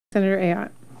Senator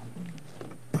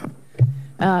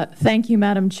Ayotte. Thank you,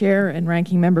 Madam Chair and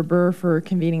Ranking Member Burr, for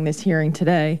convening this hearing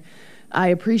today. I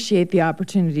appreciate the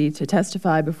opportunity to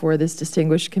testify before this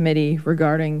distinguished committee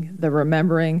regarding the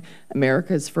Remembering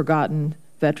America's Forgotten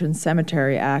Veterans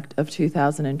Cemetery Act of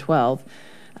 2012,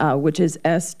 which is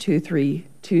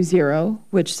S2320,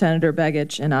 which Senator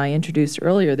Begich and I introduced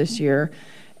earlier this year,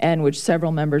 and which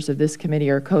several members of this committee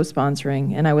are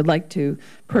co-sponsoring. And I would like to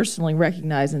personally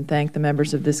recognize and thank the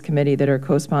members of this committee that are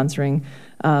co-sponsoring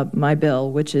my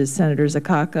bill, which is Senators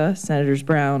Akaka, Senators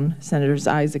Brown, Senators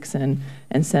Isaacson,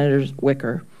 and Senators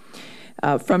Wicker.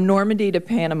 From Normandy to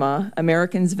Panama,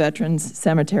 Americans' veterans'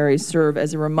 cemeteries serve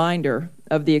as a reminder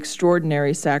of the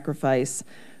extraordinary sacrifice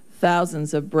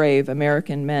thousands of brave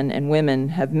American men and women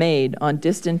have made on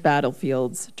distant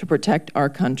battlefields to protect our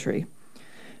country.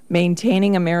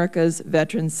 Maintaining America's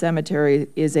Veterans Cemetery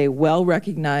is a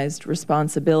well-recognized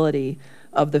responsibility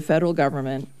of the federal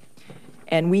government,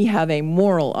 and we have a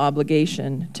moral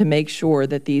obligation to make sure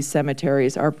that these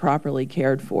cemeteries are properly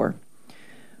cared for.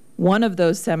 One of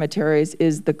those cemeteries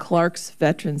is the Clark's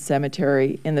Veterans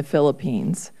Cemetery in the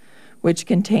Philippines, which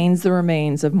contains the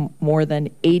remains of more than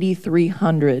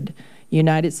 8,300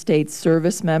 United States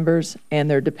service members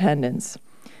and their dependents.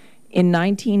 In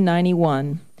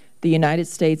 1991, the United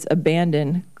States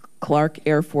abandoned Clark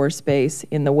Air Force Base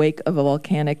in the wake of a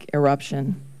volcanic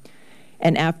eruption.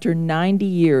 And after 90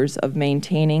 years of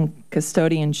maintaining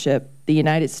custodianship, the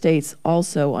United States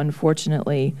also,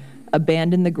 unfortunately,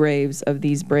 abandoned the graves of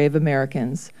these brave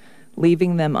Americans,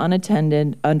 leaving them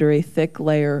unattended under a thick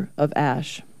layer of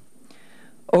ash.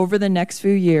 Over the next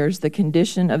few years, the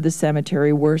condition of the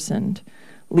cemetery worsened,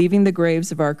 leaving the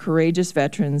graves of our courageous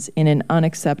veterans in an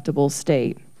unacceptable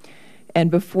state. And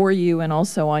before you and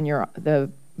also on the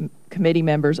committee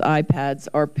members' iPads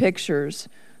are pictures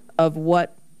of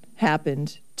what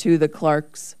happened to the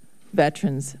Clark's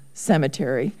Veterans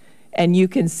Cemetery. And you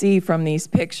can see from these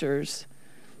pictures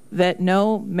that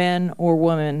no men or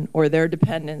women or their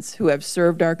dependents who have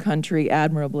served our country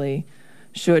admirably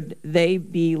should they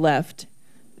be left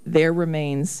their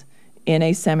remains in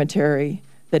a cemetery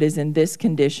that is in this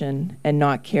condition and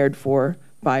not cared for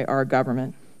by our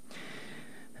government.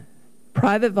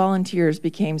 Private volunteers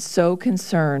became so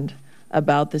concerned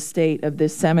about the state of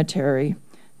this cemetery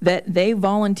that they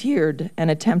volunteered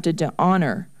and attempted to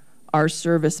honor our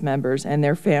service members and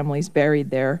their families buried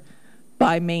there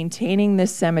by maintaining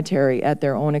this cemetery at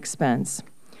their own expense.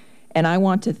 And I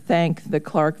want to thank the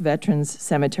Clark Veterans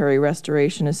Cemetery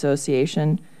Restoration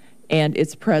Association and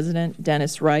its president,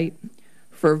 Dennis Wright,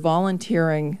 for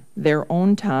volunteering their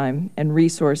own time and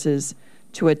resources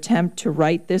to attempt to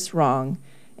right this wrong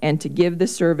and to give the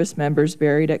service members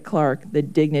buried at Clark the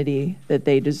dignity that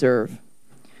they deserve.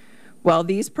 While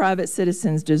these private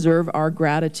citizens deserve our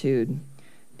gratitude,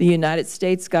 the United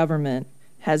States government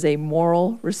has a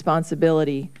moral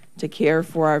responsibility to care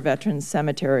for our veterans'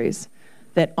 cemeteries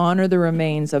that honor the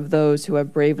remains of those who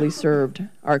have bravely served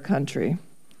our country.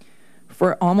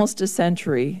 For almost a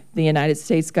century, the United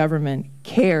States government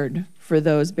cared for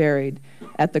those buried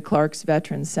at the Clark's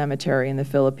Veterans Cemetery in the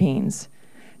Philippines.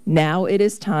 Now it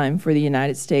is time for the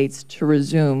United States to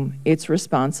resume its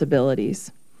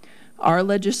responsibilities. Our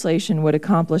legislation would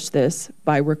accomplish this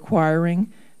by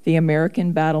requiring the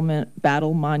American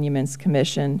Battle Monuments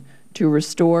Commission to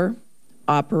restore,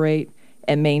 operate,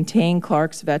 and maintain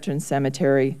Clark's Veterans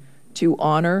Cemetery to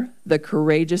honor the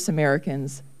courageous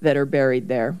Americans that are buried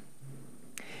there.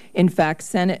 In fact,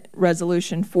 Senate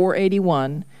Resolution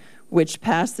 481, which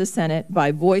passed the Senate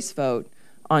by voice vote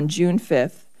on June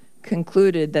 5th,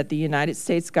 concluded that the United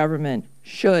States government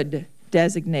should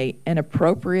designate an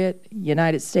appropriate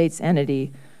United States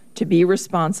entity to be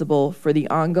responsible for the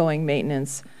ongoing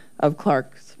maintenance of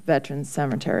Clark's Veterans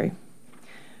Cemetery.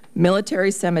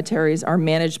 Military cemeteries are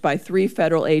managed by 3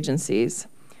 federal agencies: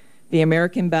 the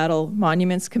American Battle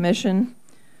Monuments Commission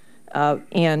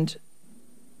and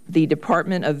the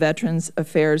Department of Veterans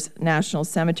Affairs National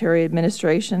Cemetery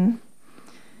Administration,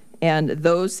 and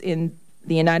those in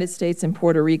the United States and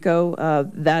Puerto Rico,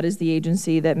 that is the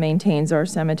agency that maintains our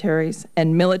cemeteries,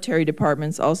 and military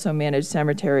departments also manage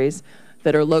cemeteries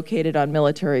that are located on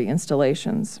military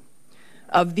installations.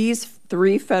 Of these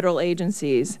 3 federal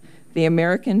agencies, the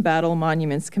American Battle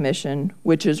Monuments Commission,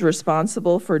 which is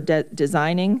responsible for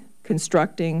designing,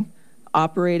 constructing,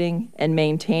 operating, and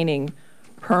maintaining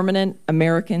permanent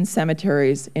American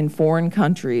cemeteries in foreign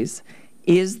countries,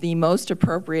 is the most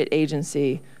appropriate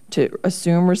agency to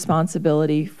assume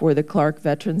responsibility for the Clark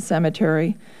Veterans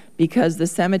Cemetery because the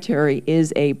cemetery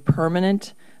is a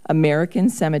permanent American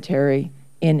cemetery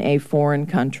in a foreign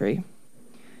country.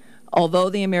 Although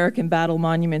the American Battle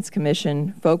Monuments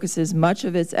Commission focuses much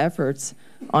of its efforts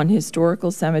on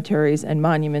historical cemeteries and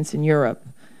monuments in Europe,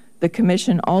 the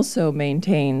Commission also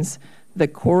maintains the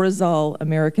Corozal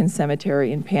American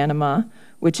Cemetery in Panama,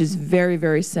 which is very,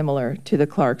 very similar to the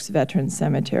Clark's Veterans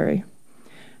Cemetery.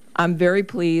 I'm very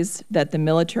pleased that the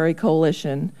Military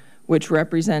Coalition, which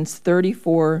represents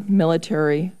 34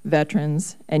 military,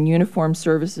 veterans, and uniformed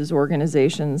services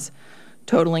organizations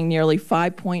totaling nearly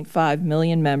 5.5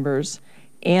 million members,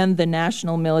 and the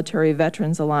National Military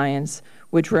Veterans Alliance,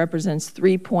 which represents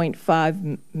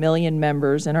 3.5 million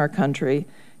members in our country,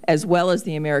 as well as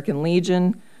the American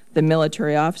Legion, the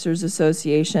Military Officers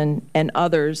Association, and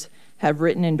others, have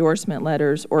written endorsement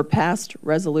letters or passed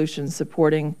resolutions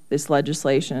supporting this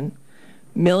legislation.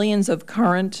 Millions of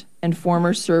current and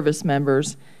former service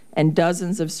members and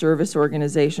dozens of service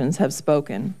organizations have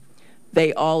spoken.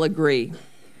 They all agree.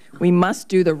 We must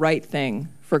do the right thing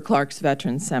for Clark's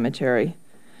Veterans Cemetery.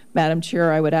 Madam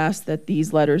Chair, I would ask that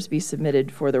these letters be submitted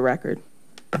for the record.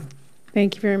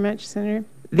 Thank you very much, Senator.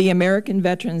 The American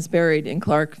veterans buried in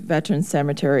Clark Veterans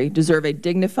Cemetery deserve a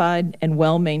dignified and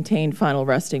well-maintained final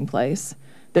resting place.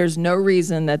 There's no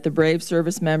reason that the brave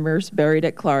service members buried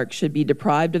at Clark should be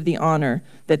deprived of the honor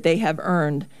that they have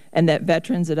earned and that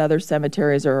veterans at other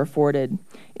cemeteries are afforded.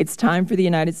 It's time for the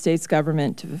United States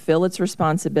government to fulfill its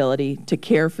responsibility to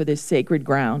care for this sacred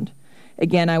ground.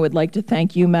 Again, I would like to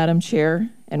thank you, Madam Chair,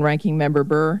 and Ranking Member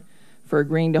Burr for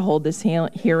agreeing to hold this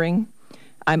hearing.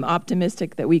 I'm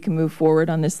optimistic that we can move forward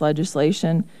on this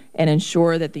legislation and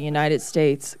ensure that the United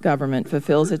States government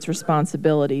fulfills its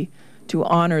responsibility to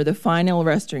honor the final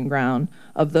resting ground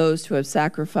of those who have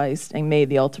sacrificed and made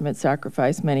the ultimate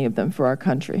sacrifice, many of them for our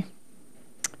country.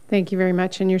 Thank you very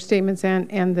much. And your statements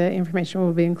and the information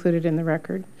will be included in the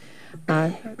record.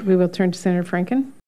 We will turn to Senator Franken.